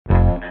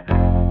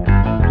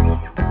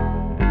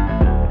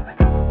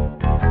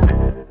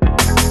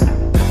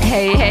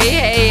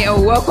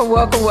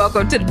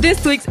welcome to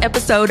this week's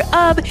episode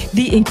of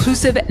the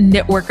Inclusive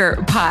Networker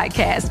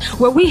Podcast,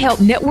 where we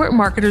help network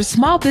marketers,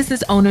 small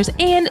business owners,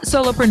 and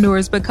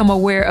solopreneurs become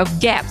aware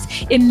of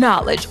gaps in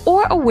knowledge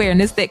or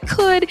awareness that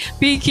could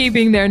be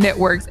keeping their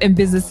networks and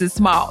businesses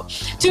small.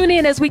 Tune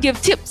in as we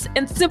give tips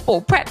and simple,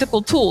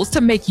 practical tools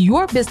to make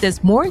your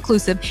business more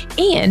inclusive,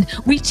 and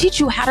we teach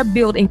you how to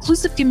build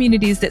inclusive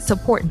communities that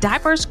support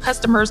diverse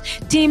customers,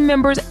 team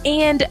members,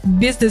 and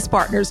business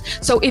partners.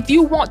 So if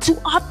you want to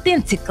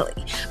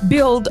authentically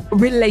build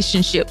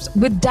relationships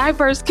with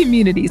diverse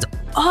communities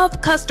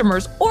of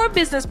customers or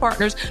business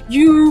partners,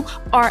 you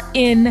are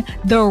in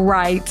the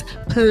right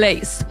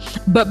place.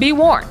 But be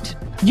warned,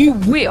 you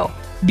will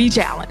be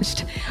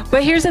challenged.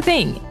 But here's the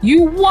thing,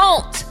 you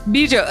won't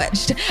be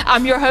judged.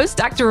 I'm your host,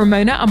 Dr.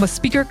 Ramona. I'm a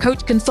speaker,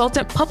 coach,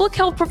 consultant, public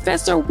health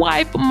professor,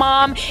 wife,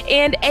 mom,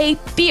 and a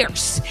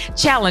fierce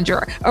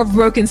challenger of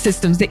broken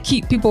systems that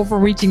keep people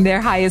from reaching their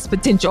highest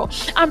potential.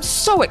 I'm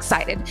so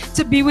excited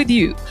to be with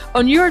you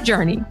on your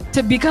journey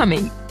to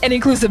becoming an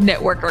inclusive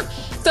networker.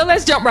 So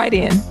let's jump right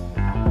in.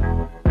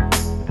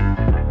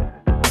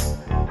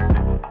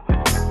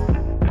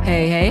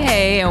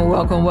 Hey, and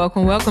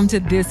welcome to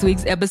this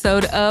week's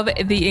episode of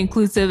the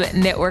Inclusive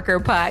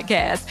Networker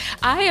Podcast.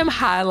 I am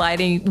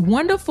highlighting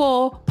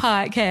wonderful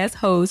podcast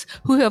hosts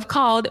who have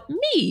called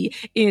me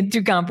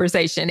into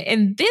conversation.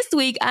 And this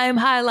week, I am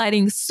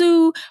highlighting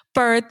Sue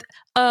Firth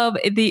of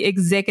the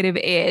Executive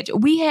Edge.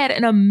 We had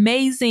an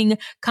amazing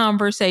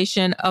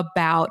conversation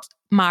about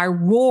my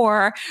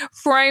ROAR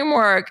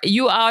framework.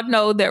 You all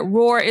know that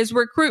ROAR is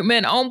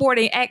recruitment,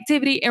 onboarding,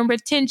 activity, and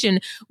retention.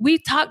 We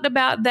talked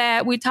about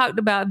that.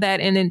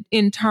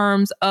 In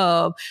terms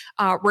of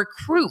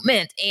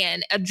recruitment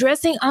and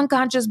addressing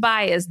unconscious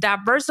bias,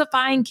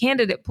 diversifying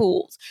candidate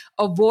pools,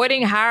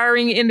 avoiding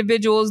hiring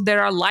individuals that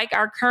are like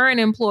our current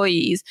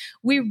employees.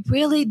 We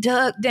really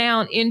dug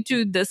down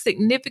into the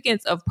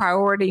significance of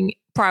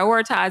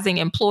prioritizing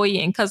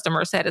employee and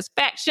customer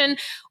satisfaction.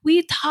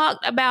 We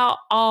talked about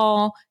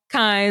all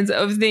kinds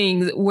of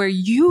things where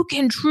you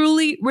can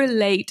truly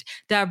relate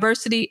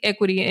diversity,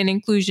 equity, and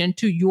inclusion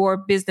to your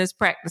business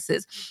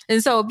practices.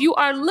 And so if you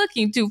are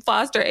looking to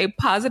foster a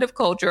positive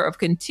culture of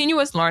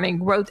continuous learning,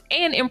 growth,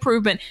 and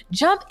improvement,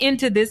 jump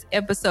into this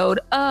episode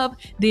of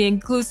The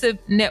Inclusive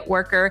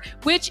Networker,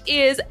 which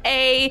is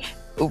a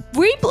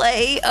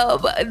replay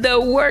of the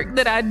work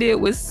that I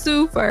did with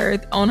Sue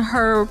Firth on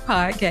her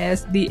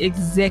podcast, The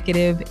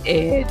Executive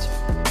Edge.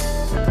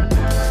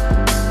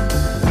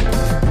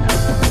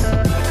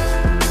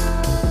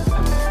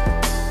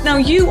 Now,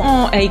 you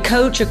are a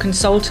coach, a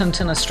consultant,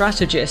 and a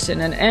strategist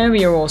in an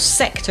area or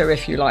sector,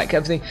 if you like,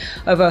 of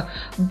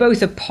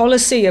both a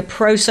policy, a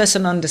process,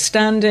 an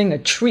understanding, a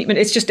treatment.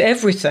 It's just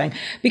everything,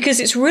 because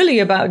it's really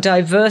about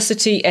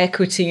diversity,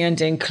 equity, and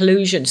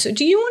inclusion. So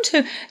do you want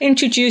to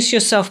introduce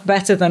yourself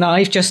better than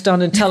I've just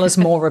done and tell us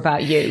more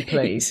about you,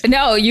 please?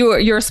 No,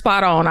 you're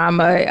spot on.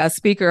 I'm a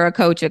speaker, a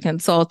coach, a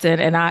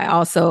consultant, and I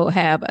also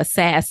have a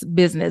SaaS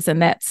business,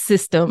 and that's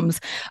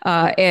systems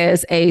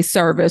as a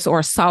service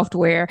or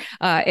software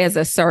as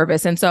a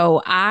service. And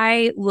so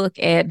I look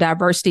at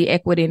diversity,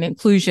 equity, and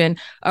inclusion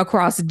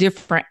across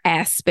different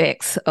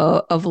aspects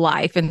of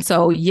life. And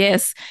so,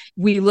 yes,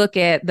 we look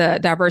at the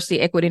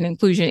diversity, equity, and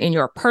inclusion in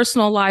your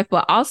personal life,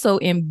 but also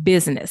in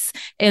business.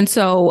 And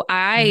so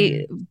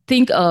I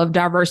think of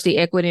diversity,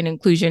 equity, and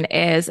inclusion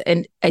as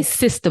a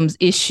systems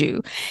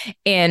issue.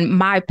 And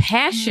my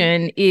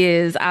passion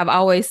is, I've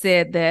always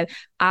said that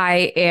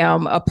I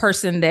am a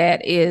person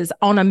that is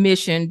on a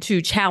mission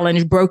to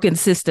challenge broken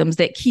systems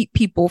that keep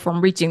people from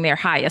reaching their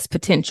highest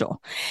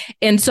potential.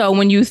 And so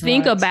when you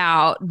think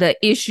about the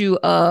issue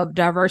of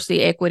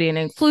diversity, equity, and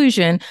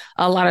inclusion,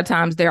 a lot of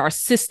times there are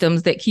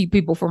systems that keep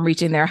people from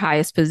reaching their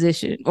highest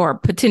position or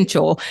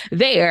potential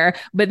there.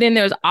 But then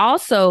there's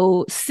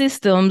also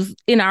systems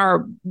in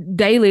our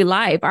daily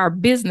life, our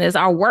business,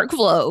 our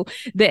workflow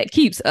that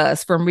keeps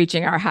us from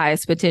reaching our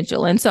highest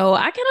potential. And so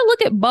I kind of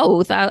look at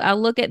both. I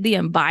look at the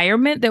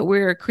environment that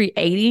we're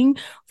creating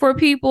for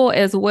people,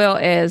 as well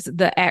as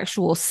the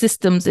actual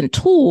systems and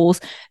tools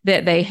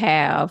that they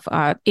have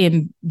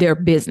in their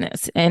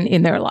business and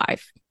in their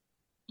life.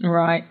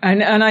 Right.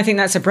 And I think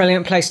that's a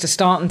brilliant place to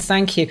start. And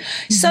thank you.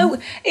 So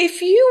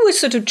if you were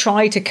sort of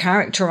try to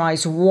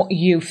characterize what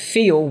you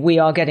feel we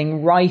are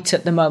getting right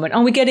at the moment,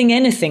 are we getting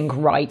anything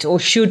right? Or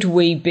should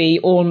we be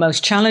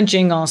almost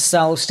challenging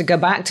ourselves to go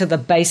back to the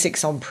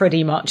basics on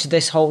pretty much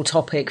this whole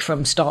topic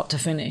from start to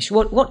finish?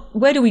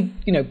 Where do we,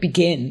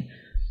 begin?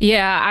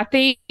 Yeah, I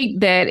think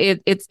that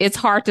it's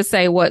hard to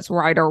say what's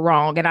right or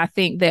wrong. And I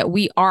think that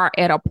we are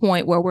at a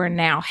point where we're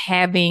now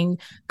having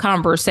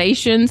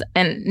conversations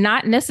and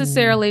not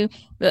necessarily,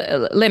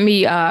 let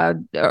me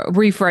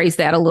rephrase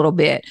that a little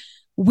bit.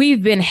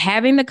 we've been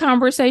having the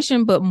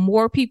conversation, but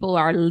more people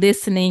are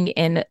listening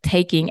and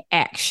taking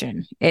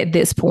action at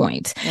this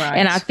point. Right.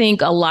 And I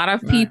think a lot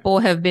of people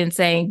have been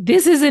saying,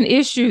 this is an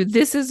issue.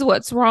 This is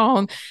what's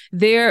wrong.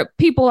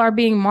 People are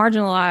being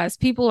marginalized.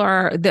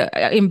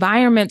 The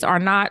environments are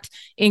not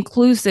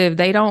inclusive.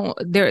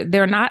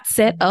 They're not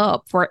set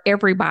up for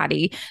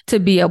everybody to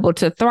be able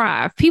to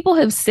thrive. People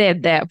have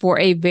said that for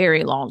a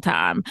very long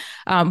time.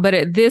 But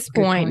at this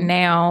point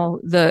now,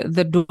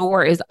 the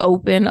door is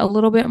open a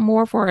little bit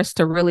more for us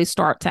to really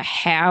start to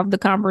have the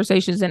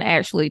conversations and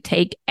actually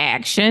take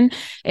action.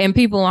 And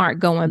people aren't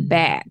going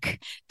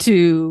back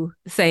to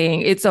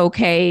saying it's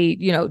okay,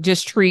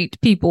 just treat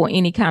people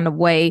any kind of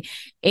way.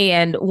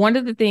 And one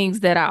of the things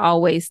that I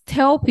always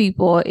tell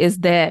people is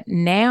that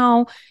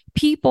now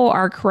people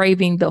are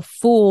craving the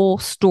full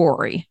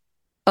story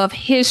of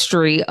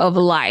history of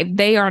life.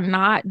 They are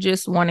not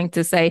just wanting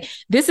to say,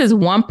 this is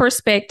one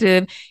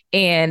perspective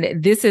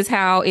and this is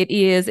how it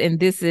is. And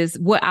this is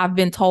what I've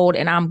been told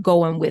and I'm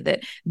going with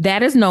it.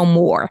 That is no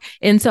more.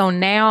 And so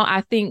now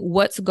I think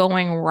what's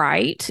going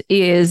right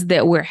is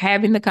that we're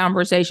having the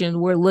conversations.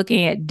 We're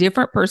looking at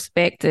different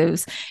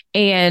perspectives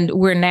and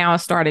we're now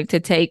starting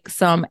to take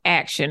some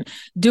action.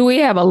 Do we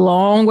have a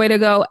long way to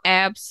go?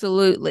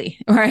 Absolutely.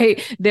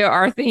 Right. There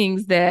are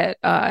things that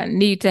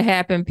need to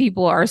happen.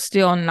 People are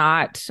still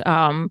not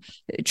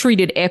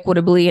treated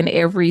equitably in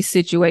every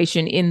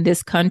situation in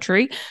this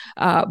country.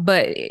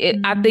 But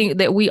I think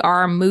that we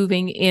are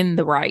moving in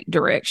the right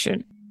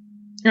direction.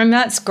 And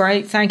that's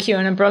great. Thank you.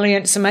 And a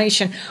brilliant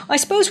summation. I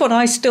suppose what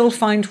I still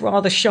find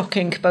rather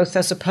shocking, both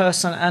as a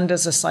person and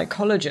as a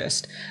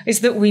psychologist, is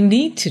that we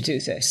need to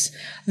do this,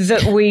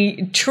 that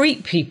we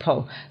treat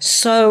people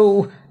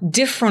so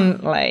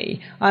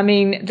differently. I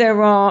mean,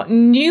 there are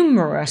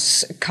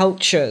numerous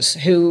cultures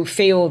who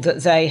feel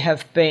that they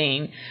have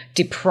been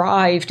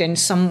deprived in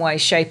some way,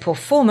 shape or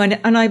form. And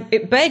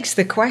it begs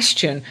the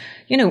question,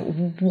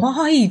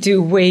 why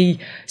do we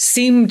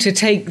seem to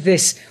take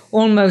this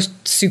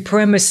almost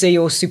supremacy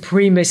or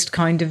supremacist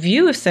kind of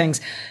view of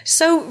things?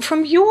 So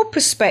from your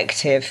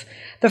perspective,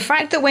 the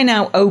fact that we're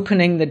now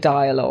opening the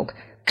dialogue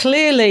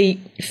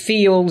clearly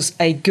feels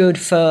a good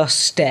first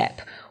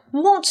step.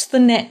 What's the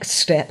next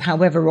step,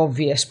 however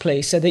obvious,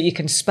 please, so that you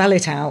can spell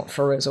it out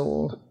for us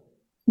all?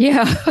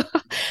 Yeah.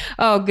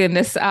 Oh,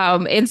 goodness.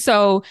 And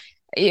so,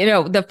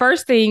 the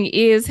first thing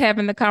is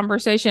having the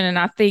conversation. And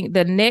I think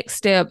the next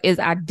step is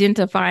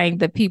identifying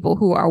the people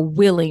who are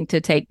willing to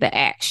take the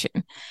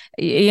action.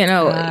 We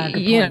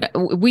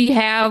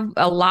have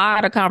a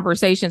lot of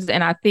conversations.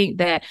 And I think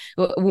that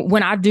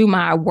when I do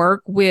my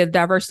work with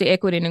diversity,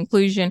 equity, and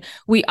inclusion,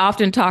 we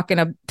often talk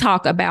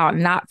about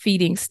not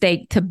feeding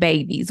steak to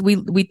babies.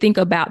 We think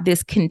about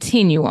this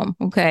continuum.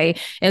 Okay.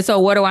 And so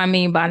what do I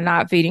mean by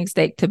not feeding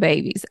steak to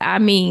babies? I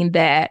mean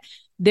that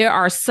there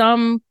are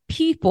some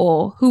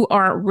people who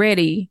aren't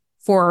ready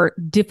for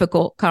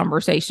difficult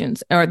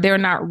conversations, or they're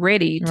not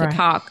ready to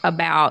talk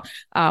about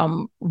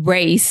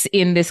race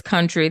in this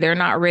country. They're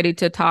not ready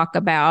to talk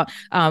about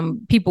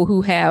people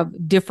who have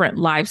different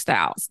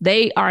lifestyles.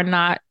 They are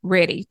not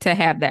ready to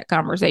have that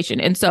conversation.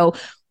 And so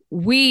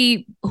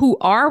we who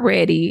are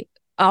ready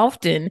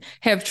often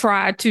have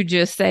tried to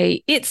just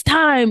say, it's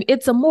time,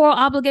 it's a moral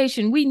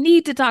obligation, we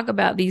need to talk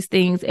about these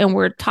things. And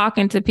we're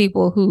talking to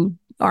people who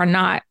are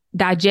not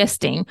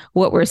digesting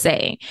what we're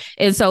saying.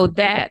 And so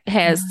that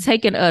has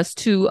taken us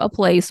to a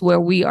place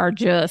where we are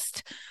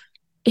just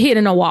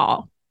hitting a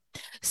wall.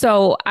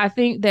 So I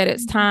think that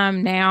it's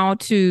time now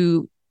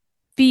to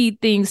feed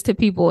things to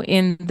people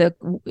in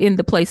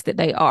the place that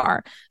they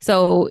are.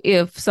 So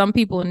if some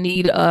people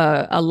need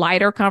a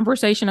lighter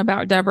conversation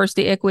about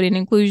diversity, equity, and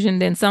inclusion,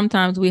 then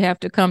sometimes we have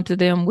to come to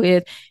them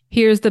with,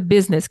 here's the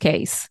business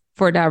case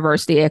for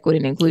diversity, equity,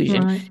 and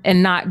inclusion,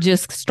 and not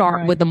just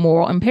start with the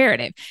moral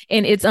imperative.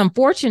 And it's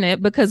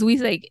unfortunate because we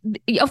say,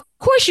 of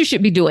course you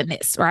should be doing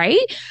this, right?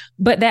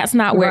 But that's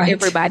not where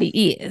everybody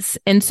is.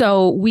 And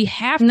so we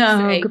have to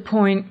say, good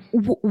point.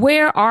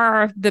 Where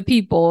are the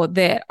people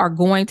that are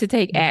going to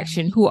take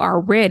action, who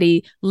are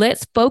ready?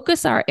 Let's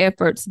focus our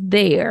efforts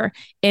there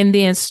and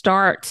then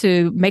start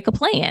to make a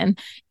plan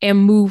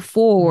and move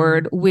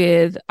forward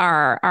with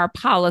our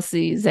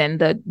policies and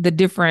the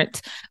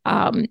different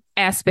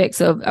aspects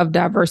of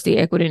diversity,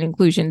 equity, and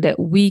inclusion that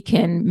we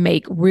can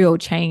make real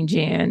change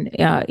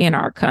in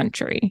our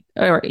country,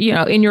 or,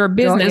 in your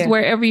business,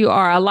 wherever you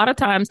are. A lot of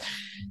times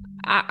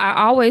I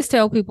always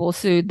tell people,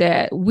 Sue,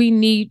 that we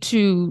need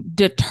to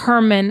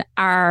determine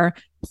our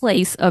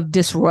place of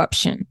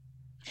disruption.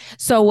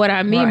 So what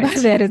I mean by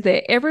that is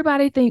that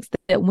everybody thinks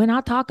that when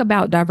I talk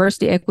about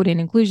diversity, equity, and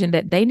inclusion,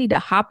 that they need to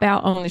hop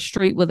out on the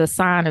street with a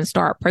sign and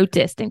start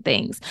protesting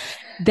things.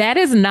 That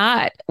is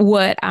not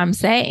what I'm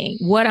saying.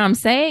 What I'm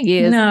saying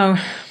is,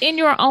 in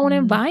your own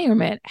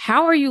environment,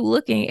 how are you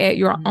looking at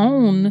your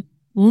own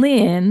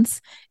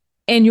lens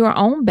and your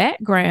own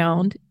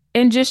background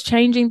and just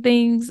changing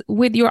things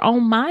with your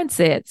own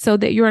mindset so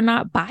that you're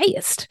not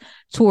biased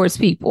towards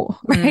people,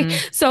 right?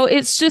 So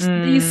it's just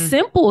these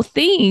simple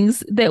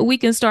things that we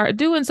can start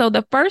doing. So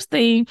the first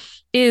thing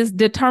is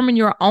determine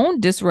your own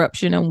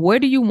disruption and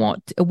what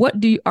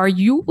are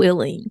you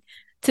willing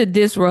to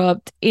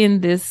disrupt in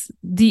this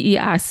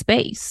DEI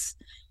space?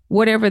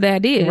 Whatever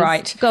that is,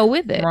 right. Go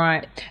with it.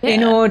 Right. Yeah.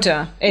 In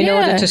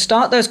order to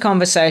start those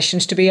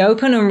conversations, to be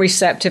open and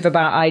receptive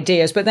about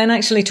ideas, but then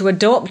actually to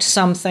adopt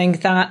something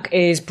that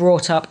is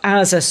brought up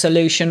as a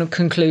solution,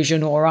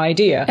 conclusion, or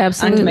idea.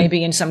 Absolutely. And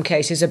maybe in some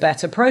cases a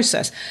better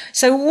process.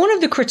 So one of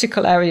the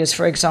critical areas,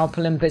 for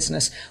example, in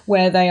business,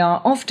 where they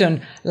are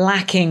often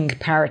lacking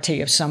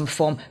parity of some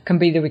form, can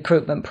be the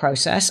recruitment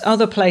process.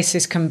 Other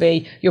places can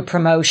be your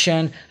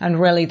promotion and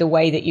really the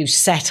way that you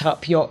set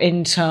up your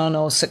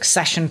internal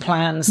succession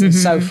plans and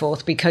so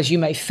forth, because you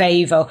may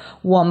favor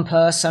one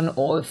person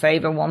or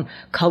favor one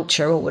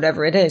culture or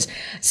whatever it is.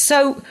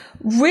 So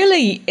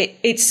really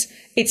it's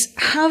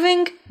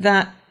having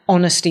that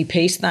honesty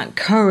piece, that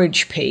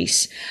courage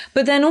piece,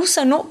 but then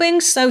also not being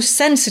so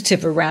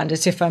sensitive around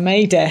it, if I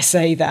may dare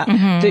say that,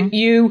 that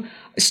you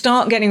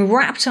start getting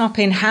wrapped up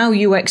in how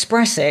you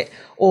express it.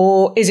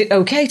 Or is it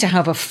okay to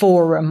have a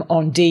forum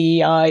on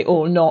DEI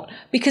or not?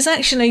 Because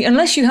actually,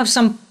 unless you have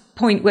some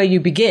point where you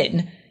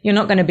begin, you're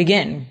not going to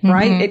begin,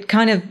 right? It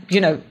kind of,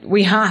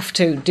 we have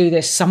to do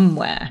this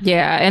somewhere.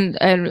 Yeah.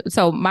 And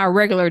so my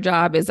regular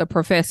job is a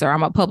professor.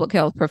 I'm a public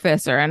health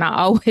professor. And I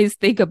always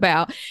think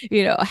about,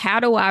 how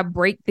do I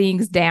break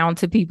things down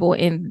to people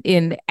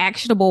in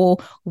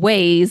actionable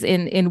ways,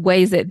 in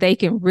ways that they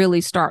can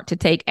really start to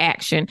take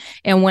action.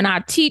 And when I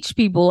teach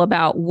people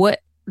about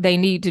what they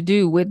need to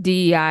do with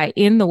DEI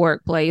in the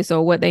workplace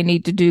or what they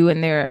need to do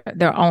in their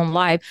own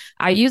life,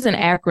 I use an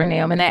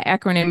acronym, and that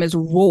acronym is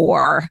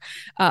ROAR.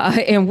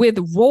 And with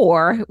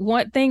ROAR,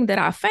 one thing that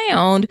I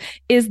found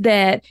is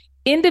that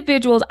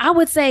individuals, I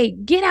would say,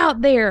 get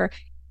out there,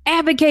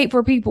 advocate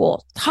for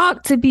people,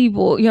 talk to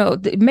people,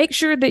 make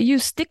sure that you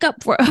stick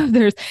up for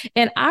others.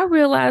 And I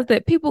realized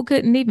that people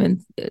couldn't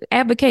even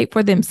advocate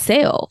for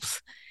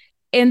themselves.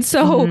 And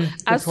so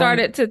I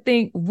started to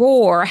think,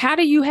 ROAR, how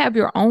do you have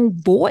your own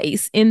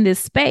voice in this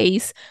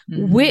space,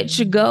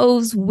 which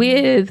goes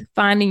with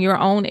finding your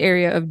own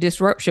area of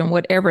disruption,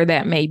 whatever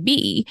that may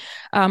be.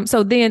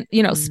 So then,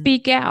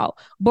 speak out.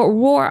 But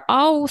ROAR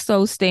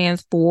also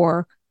stands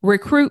for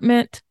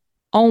recruitment,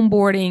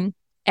 onboarding,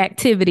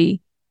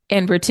 activity,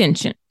 and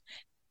retention.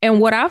 And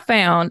what I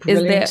found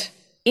is that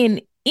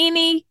in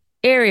any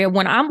area,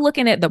 when I'm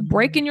looking at the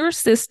break in your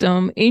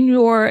system in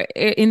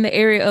the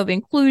area of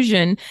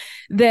inclusion,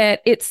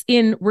 that it's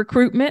in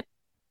recruitment,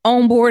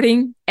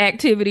 onboarding,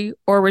 activity,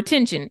 or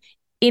retention.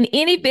 In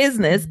any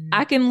business,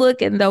 I can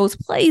look in those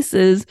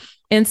places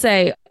and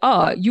say,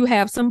 oh, you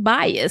have some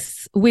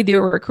bias with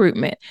your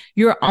recruitment.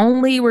 You're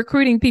only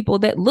recruiting people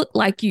that look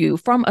like you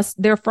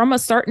they're from a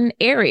certain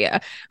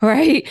area,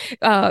 right?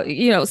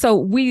 So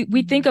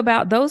we think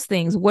about those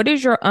things. What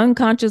is your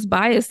unconscious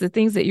bias? The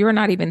things that you're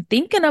not even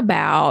thinking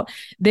about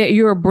that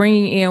you're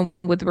bringing in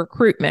with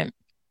recruitment.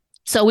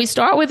 So we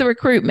start with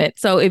recruitment.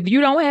 So if you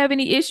don't have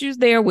any issues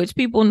there, which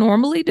people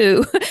normally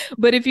do,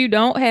 but if you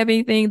don't have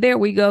anything there,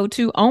 we go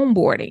to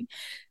onboarding.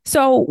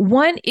 So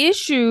one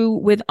issue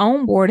with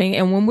onboarding,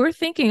 and when we're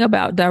thinking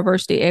about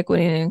diversity,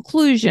 equity, and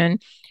inclusion,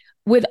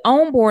 with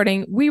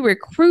onboarding, we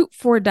recruit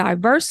for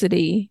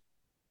diversity,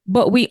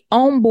 but we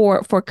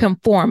onboard for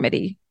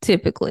conformity,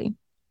 typically.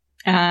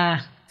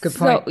 Good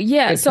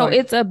point. So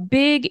it's a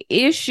big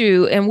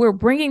issue, and we're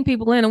bringing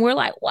people in and we're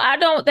like, why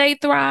don't they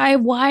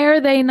thrive? Why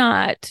are they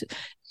not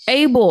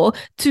able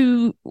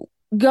to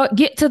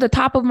get to the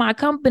top of my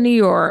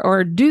company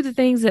or do the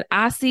things that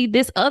I see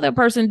this other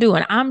person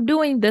doing? I'm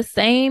doing the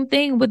same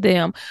thing with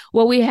them.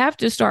 Well, we have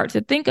to start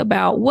to think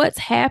about what's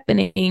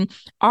happening.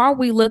 Are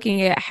we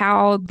looking at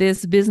how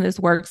this business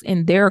works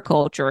in their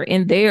culture,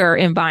 in their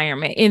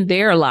environment, in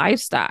their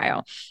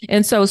lifestyle?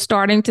 And so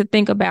starting to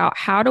think about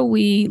how do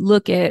we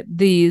look at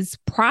these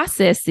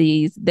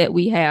processes that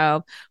we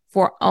have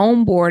for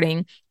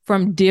onboarding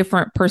from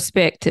different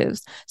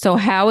perspectives. So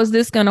how is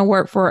this going to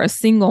work for a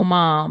single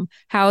mom?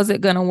 How is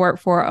it going to work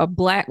for a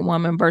Black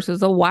woman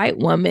versus a white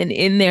woman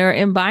in their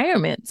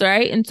environments,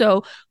 right? And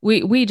so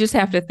we just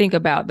have to think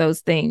about those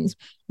things.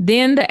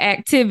 Then the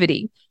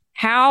activity.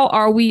 How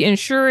are we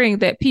ensuring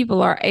that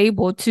people are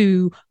able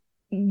to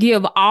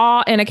give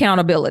awe and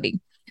accountability?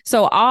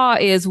 So awe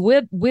is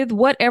with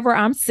whatever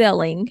I'm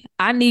selling,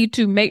 I need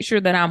to make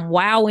sure that I'm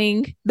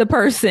wowing the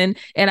person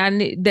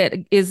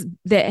that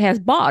has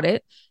bought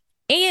it.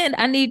 And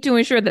I need to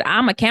ensure that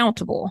I'm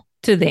accountable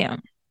to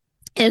them.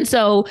 And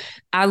so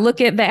I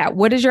look at that.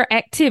 What is your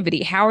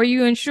activity? How are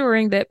you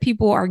ensuring that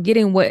people are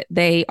getting what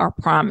they are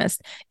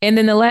promised? And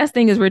then the last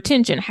thing is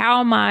retention. How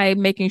am I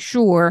making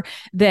sure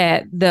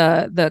that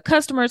the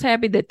customer is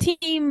happy, the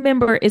team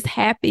member is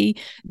happy,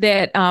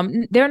 that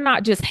they're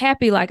not just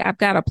happy like I've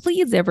got to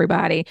please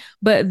everybody,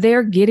 but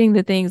they're getting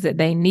the things that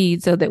they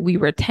need so that we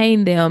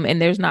retain them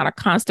and there's not a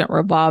constant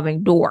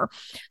revolving door.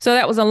 So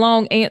that was a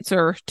long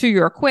answer to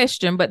your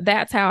question, but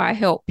that's how I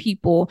help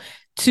people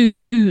to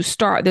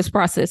start this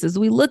process. As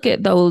we look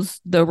at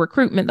the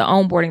recruitment, the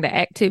onboarding, the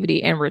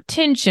activity, and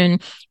retention,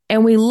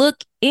 and we look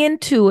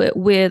into it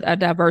with a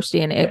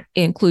diversity and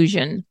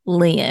inclusion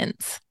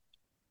lens.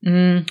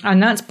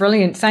 And that's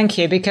brilliant. Thank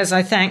you. Because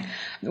I think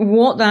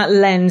what that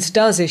lens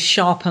does is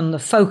sharpen the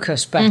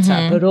focus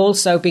better, but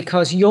also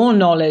because your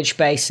knowledge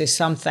base is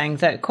something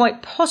that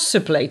quite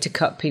possibly, to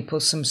cut people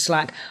some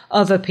slack,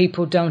 other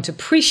people don't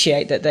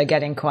appreciate that they're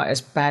getting quite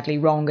as badly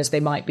wrong as they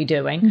might be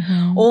doing.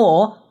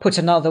 Or, put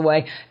another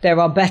way, there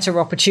are better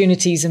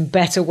opportunities and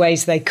better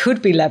ways they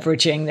could be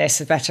leveraging this,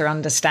 a better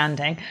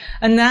understanding.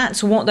 And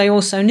that's what they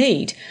also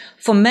need.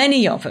 For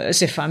many of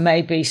us, if I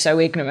may be so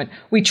ignorant,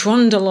 we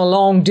trundle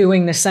along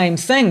doing the same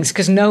things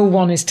because no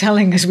one is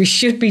telling us we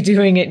should be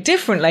doing it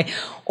differently.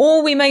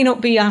 Or we may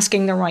not be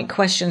asking the right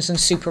questions and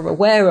super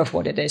aware of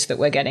what it is that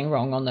we're getting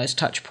wrong on those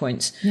touch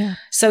points. Yeah.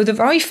 So the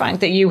very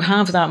fact that you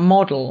have that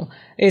model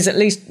is at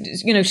least,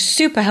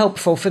 super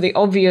helpful for the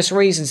obvious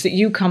reasons that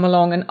you come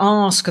along and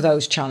ask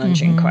those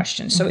challenging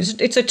questions. So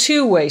it's a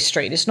two-way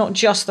street. It's not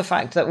just the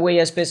fact that we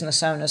as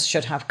business owners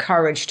should have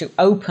courage to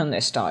open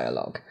this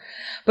dialogue.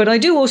 But I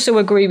do also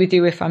agree with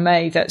you, if I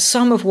may, that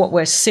some of what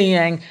we're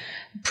seeing,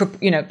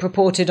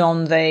 purported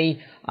on the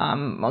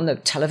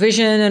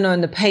television and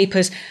on the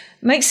papers,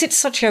 makes it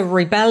such a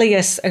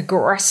rebellious,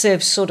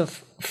 aggressive sort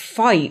of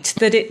fight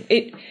that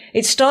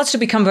it starts to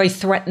become very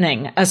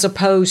threatening, as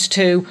opposed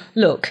to,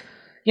 look,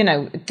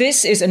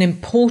 this is an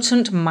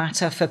important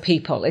matter for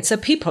people. It's a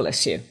people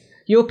issue.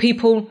 You're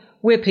people,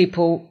 we're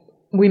people,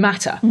 we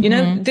matter.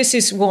 This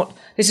is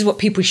what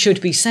people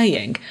should be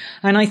saying.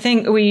 And I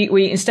think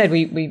we instead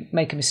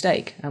make a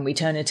mistake and we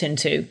turn it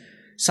into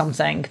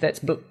something that's,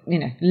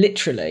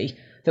 literally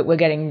that we're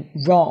getting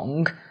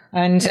wrong.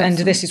 And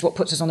this is what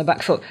puts us on the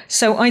back foot.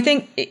 So I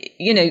think,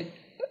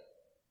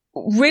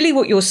 really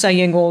what you're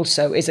saying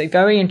also is a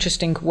very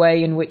interesting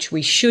way in which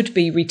we should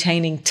be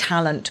retaining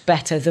talent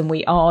better than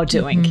we are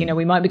doing.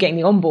 We might be getting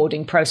the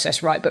onboarding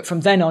process right, but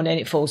from then on in,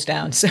 it falls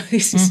down. So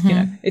this is,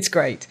 it's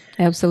great.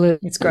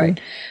 Absolutely. It's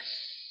great.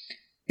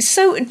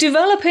 So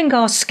developing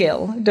our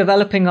skill,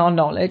 developing our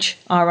knowledge,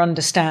 our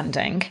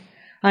understanding,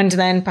 and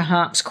then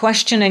perhaps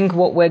questioning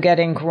what we're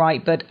getting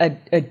right, but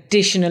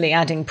additionally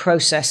adding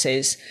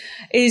processes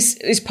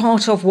is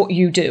part of what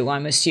you do,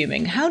 I'm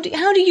assuming. How do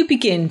you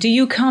begin? Do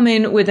you come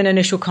in with an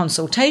initial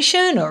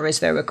consultation, or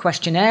is there a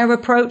questionnaire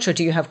approach, or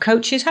do you have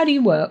coaches? How do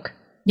you work?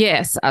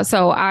 Yes.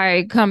 So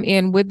I come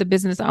in with the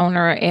business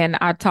owner and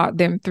I talk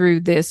them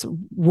through this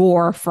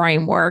ROAR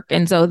framework.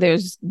 And so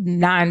there's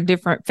 9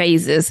 different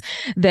phases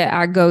that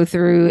I go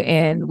through,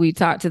 and we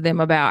talk to them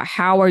about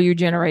how are you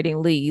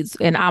generating leads?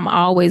 And I'm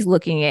always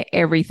looking at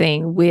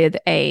everything with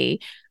a,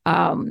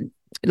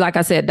 like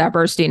I said,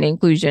 diversity and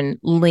inclusion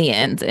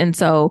lens. And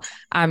so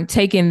I'm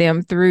taking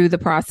them through the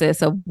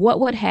process of what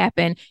would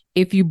happen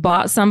if you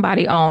bought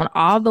somebody on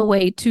all the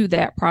way to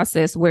that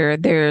process where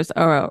there's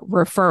a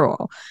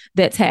referral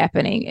that's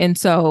happening. And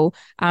so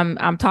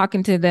I'm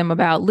talking to them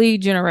about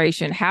lead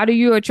generation. How do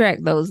you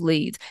attract those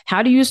leads?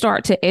 How do you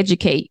start to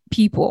educate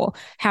people?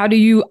 How do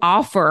you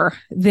offer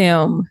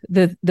them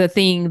the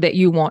thing that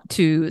you want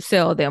to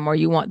sell them or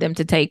you want them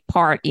to take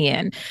part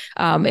in?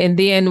 And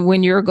then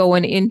when you're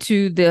going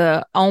into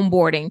the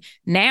onboarding,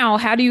 now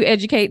how do you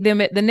educate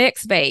them at the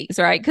next phase,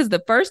 right? Because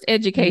the first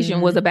education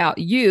was about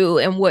you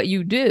and what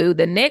you do.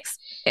 The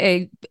next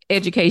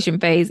education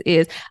phase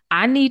is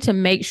I need to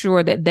make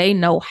sure that they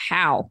know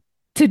how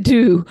to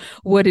do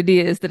what it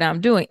is that I'm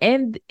doing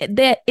and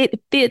that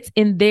it fits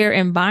in their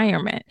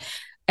environment.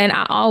 And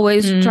I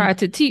always try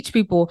to teach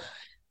people,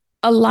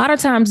 a lot of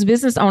times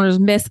business owners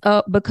mess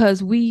up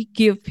because we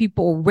give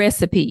people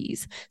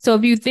recipes. So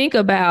if you think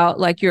about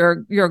like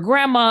your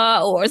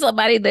grandma or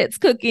somebody that's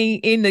cooking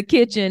in the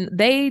kitchen,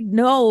 they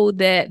know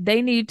that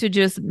they need to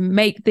just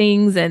make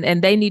things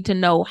and they need to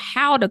know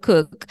how to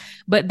cook,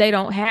 but they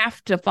don't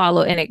have to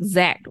follow an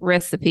exact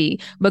recipe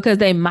because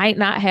they might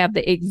not have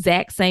the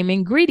exact same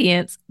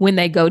ingredients when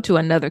they go to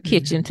another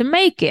kitchen to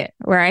make it,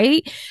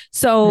 right?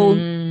 So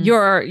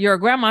your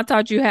grandma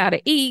taught you how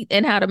to eat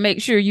and how to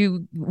make sure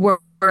you were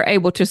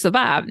able to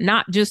survive,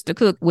 not just to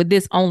cook with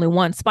this only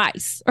one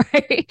spice,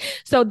 right?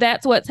 So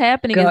that's what's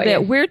happening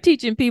that we're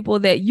teaching people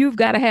that you've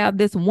got to have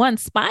this one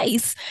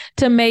spice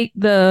to make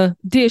the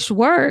dish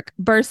work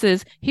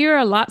versus here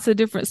are lots of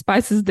different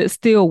spices that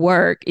still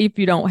work if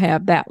you don't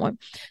have that one.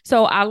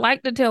 So I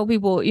like to tell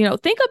people,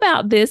 think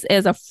about this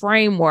as a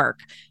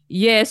framework.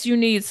 yes, you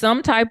need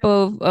some type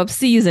of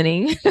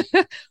seasoning,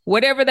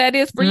 whatever that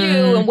is for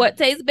you, and what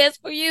tastes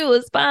best for you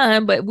is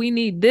fine. But we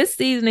need this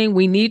seasoning.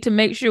 We need to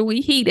make sure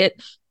we heat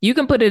it. You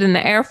can put it in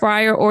the air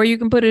fryer or you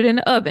can put it in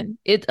the oven.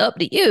 It's up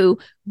to you,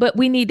 but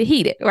we need to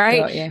heat it,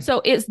 right?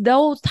 So it's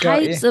those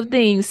types of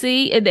things,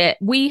 see, that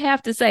we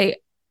have to say,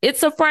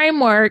 it's a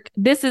framework.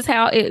 This is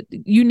how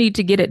you need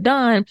to get it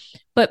done,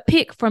 but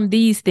pick from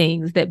these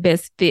things that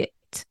best fit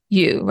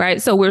you,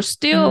 right? So we're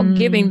still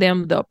giving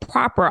them the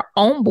proper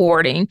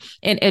onboarding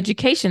and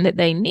education that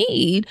they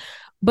need,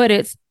 but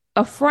it's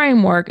a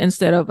framework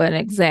instead of an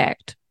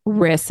exact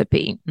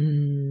recipe.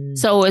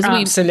 So as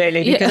because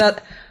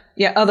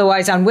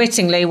otherwise,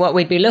 unwittingly, what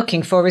we'd be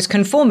looking for is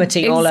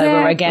conformity all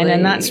over again.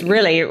 And that's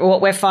really what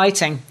we're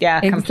fighting. Yeah,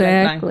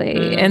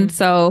 exactly. And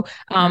so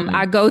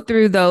I go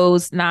through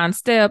those 9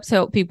 steps,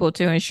 help people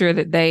to ensure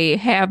that they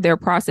have their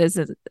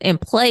processes in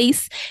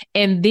place.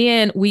 And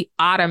then we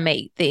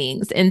automate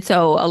things. And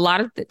so a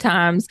lot of the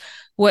times,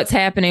 what's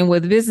happening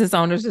with business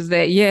owners is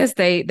that, yes,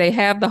 they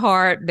have the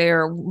heart.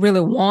 They're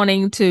really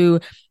wanting to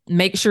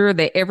make sure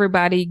that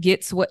everybody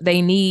gets what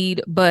they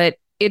need, but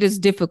it is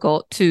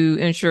difficult to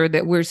ensure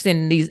that we're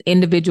sending these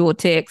individual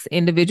texts,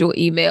 individual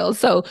emails.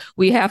 So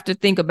we have to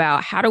think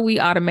about, how do we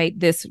automate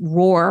this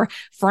ROAR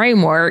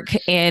framework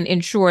and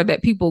ensure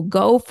that people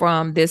go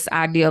from this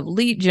idea of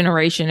lead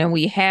generation, and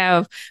we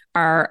have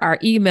our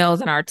emails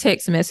and our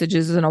text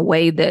messages in a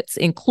way that's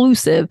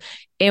inclusive.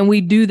 And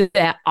we do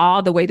that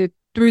all the way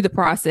through the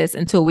process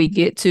until we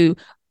get to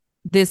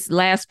this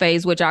last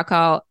phase, which I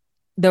call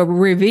the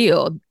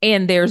reveal.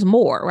 And there's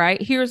more,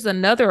 right? Here's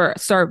another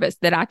service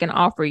that I can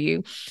offer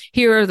you.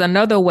 Here's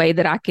another way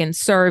that I can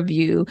serve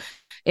you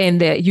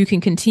and that you can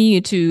continue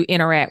to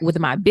interact with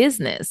my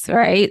business,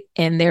 right?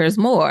 And there's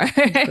more.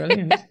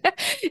 Brilliant.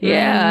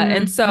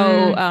 And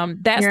so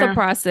that's the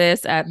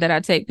process that I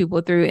take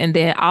people through. And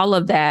then all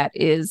of that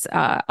is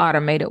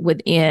automated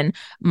within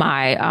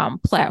my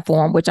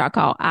platform, which I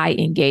call I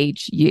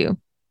Engage You.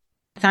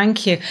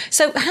 Thank you.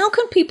 So how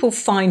can people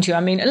find you? I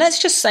mean,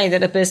 let's just say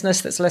that a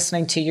business that's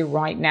listening to you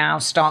right now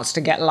starts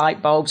to get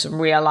light bulbs and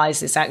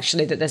realizes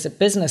actually that there's a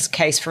business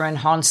case for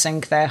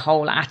enhancing their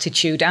whole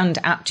attitude and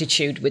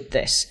aptitude with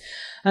this.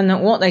 And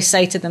that what they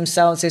say to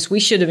themselves is, we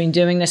should have been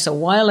doing this a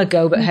while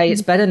ago, but hey,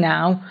 it's better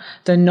now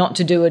than not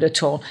to do it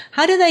at all.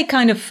 How do they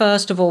kind of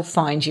first of all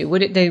find you?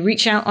 Would they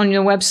reach out on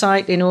your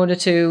website in order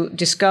to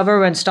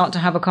discover and start to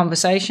have a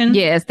conversation?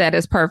 Yes, that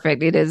is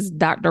perfect. It is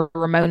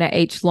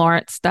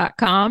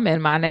drramonahLawrence.com,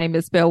 and my name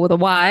is spelled with a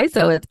Y.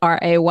 So it's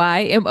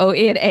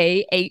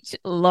RAYMONAH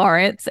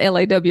Lawrence,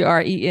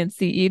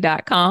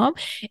 LAWRENCE.com.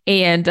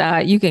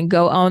 And you can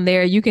go on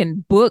there. You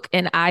can book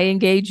an I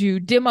Engage You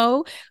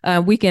demo.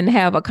 We can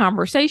have a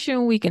conversation.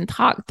 We can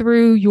talk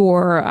through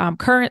your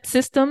current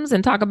systems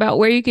and talk about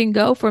where you can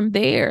go from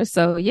there.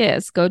 So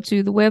yes, go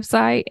to the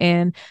website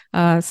and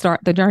start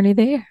the journey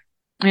there.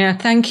 Yeah,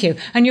 thank you.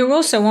 And you're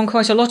also on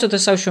quite a lot of the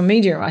social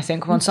media, I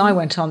think. Once I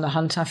went on the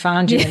hunt, I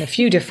found you in a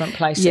few different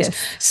places. Yes.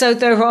 So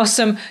there are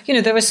some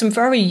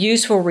very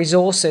useful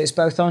resources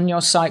both on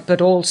your site,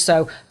 but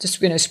also just,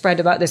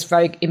 spread about this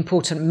very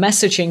important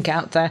messaging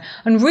out there.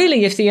 And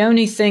really, if the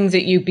only thing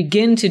that you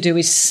begin to do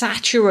is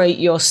saturate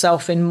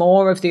yourself in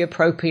more of the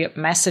appropriate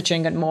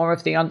messaging and more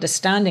of the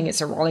understanding,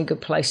 it's a really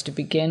good place to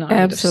begin.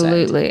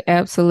 Absolutely.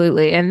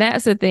 And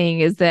that's the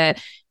thing, is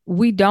that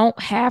we don't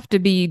have to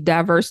be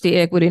diversity,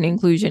 equity, and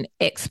inclusion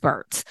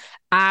experts.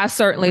 I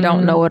certainly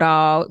don't know it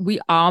all. We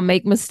all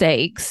make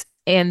mistakes.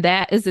 And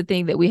that is the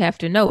thing that we have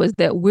to know, is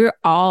that we're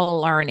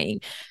all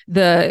learning.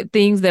 The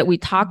things that we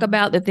talk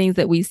about, the things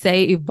that we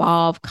say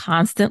evolve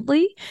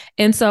constantly.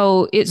 And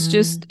so it's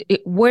just,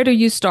 where do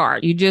you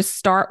start? You just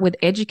start with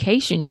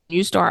education.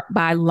 You start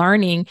by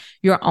learning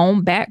your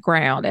own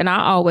background. And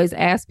I always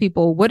ask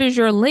people, what is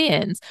your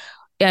lens?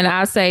 And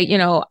I say,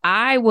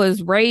 I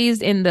was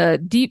raised in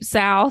the deep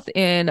South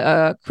in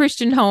a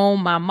Christian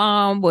home. My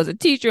mom was a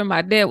teacher.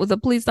 My dad was a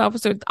police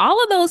officer.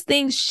 All of those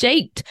things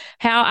shaped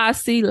how I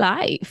see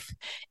life.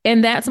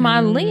 And that's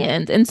my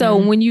lens. And so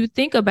when you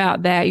think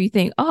about that, you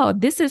think, oh,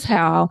 this is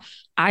how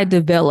I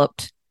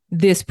developed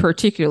this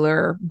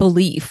particular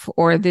belief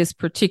or this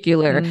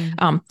particular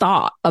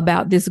thought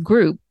about this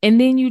group.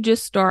 And then you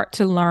just start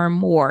to learn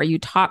more. You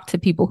talk to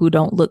people who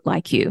don't look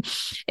like you.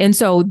 And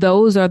so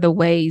those are the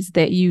ways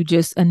that you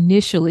just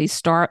initially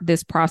start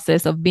this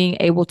process of being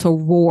able to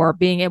roar,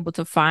 being able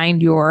to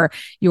find your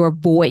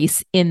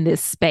voice in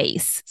this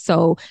space.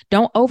 So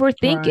don't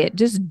overthink it.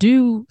 Just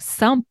do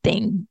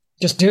something.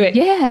 Just do it.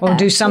 Or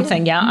do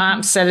something. Yeah,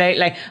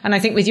 absolutely. And I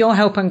think with your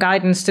help and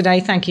guidance today,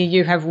 thank you.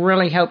 You have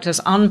really helped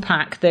us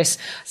unpack this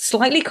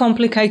slightly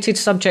complicated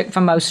subject for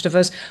most of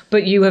us,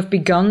 but you have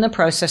begun the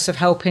process of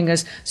helping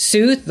us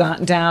soothe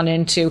that down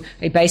into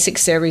a basic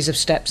series of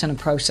steps and a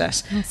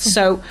process. Awesome.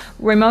 So,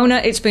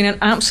 Ramona, it's been an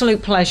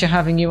absolute pleasure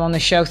having you on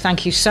the show.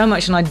 Thank you so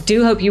much. And I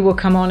do hope you will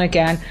come on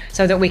again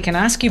so that we can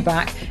ask you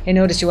back in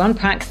order to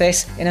unpack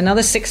this in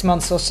another 6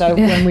 months or so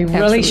when we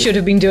really should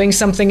have been doing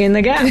something in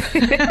the gap.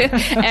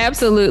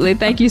 Absolutely.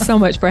 Thank you so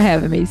much for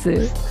having me,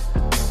 Sue.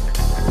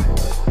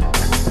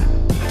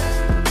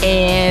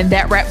 And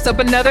that wraps up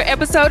another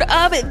episode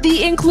of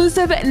the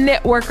Inclusive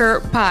Networker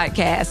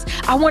podcast.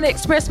 I want to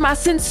express my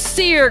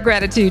sincere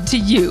gratitude to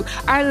you,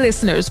 our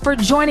listeners, for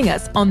joining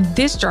us on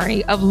this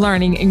journey of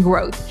learning and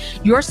growth.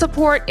 Your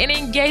support and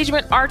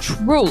engagement are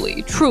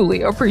truly,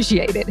 truly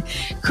appreciated.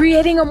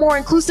 Creating a more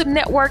inclusive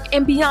network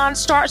and beyond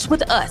starts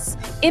with us,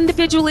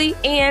 individually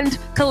and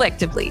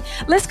collectively.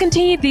 Let's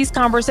continue these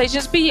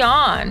conversations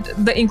beyond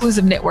the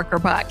Inclusive Networker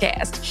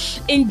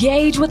podcast.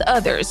 Engage with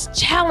others,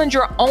 challenge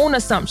your own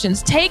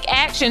assumptions, take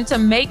action to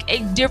make a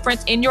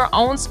difference in your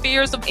own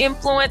spheres of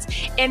influence,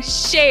 and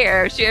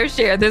share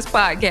this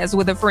podcast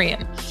with a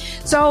friend.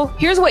 So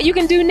here's what you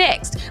can do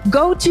next.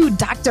 Go to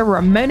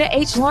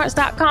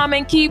drramonalawrence.com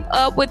and keep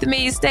up with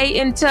me. Stay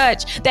in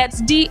touch.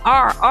 That's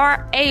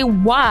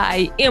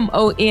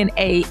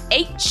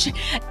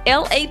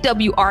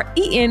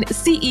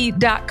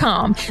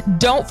drramonalawrence.com.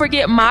 Don't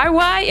forget my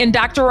why and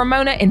Dr.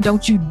 Ramona, and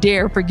don't you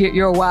dare forget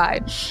your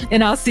why.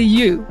 And I'll see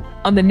you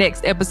on the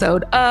next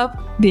episode of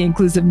The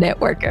Inclusive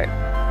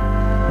Networker.